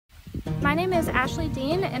my name is Ashley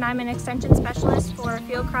Dean and I'm an extension specialist for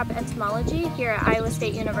field crop entomology here at Iowa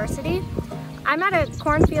State University. I'm at a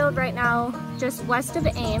cornfield right now just west of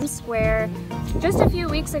Ames where just a few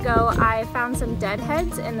weeks ago I found some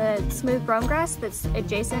deadheads in the smooth bromegrass that's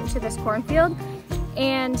adjacent to this cornfield.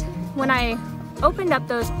 And when I opened up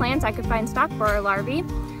those plants I could find stalkborer larvae.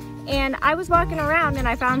 And I was walking around and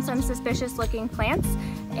I found some suspicious looking plants,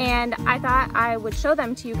 and I thought I would show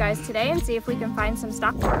them to you guys today and see if we can find some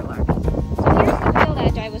stalkborer larvae. So here's the field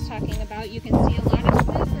edge I was talking about. You can see a lot of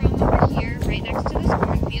smooth brome over here right next to this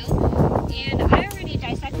cornfield. And I already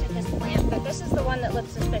dissected this plant, but this is the one that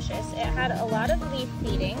looked suspicious. It had a lot of leaf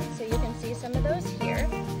feeding, so you can see some of those here.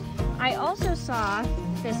 I also saw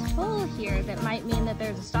this hole here that might mean that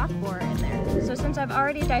there's a stalkborer in there. So since I've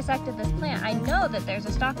already dissected this plant, I know that there's a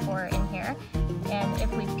stalkborer in here. And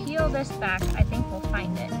if we peel this back, I think we'll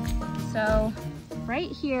find it. So right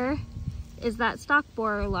here is that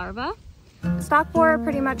stalkborer larva. The stalkborer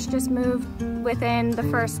pretty much just move within the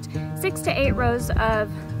first 6 to 8 rows of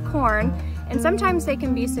corn. And sometimes they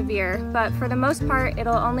can be severe, but for the most part,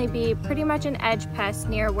 it'll only be pretty much an edge pest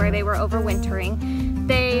near where they were overwintering.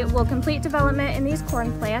 They will complete development in these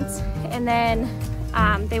corn plants, and then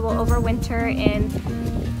they will overwinter in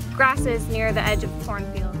grasses near the edge of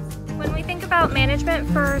cornfields. When we think about management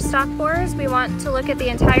for stalkborers, we want to look at the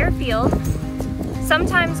entire field.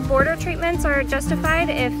 Sometimes border treatments are justified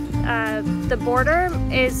if the border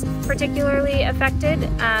is particularly affected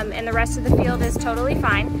and the rest of the field is totally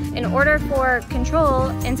fine. In order for control,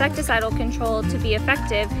 insecticidal control, to be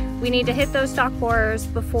effective, we need to hit those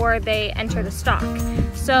stalkborers before they enter the stalk.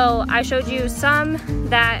 So I showed you some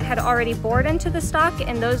that had already bored into the stalk,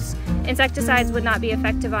 and those insecticides would not be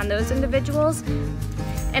effective on those individuals.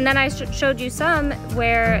 And then I showed you some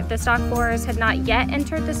where the stalkborers had not yet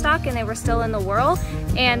entered the stalk and they were still in the whorl,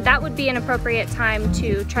 and that would be an appropriate time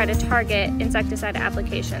to try to target insecticide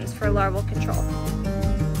applications for larval control.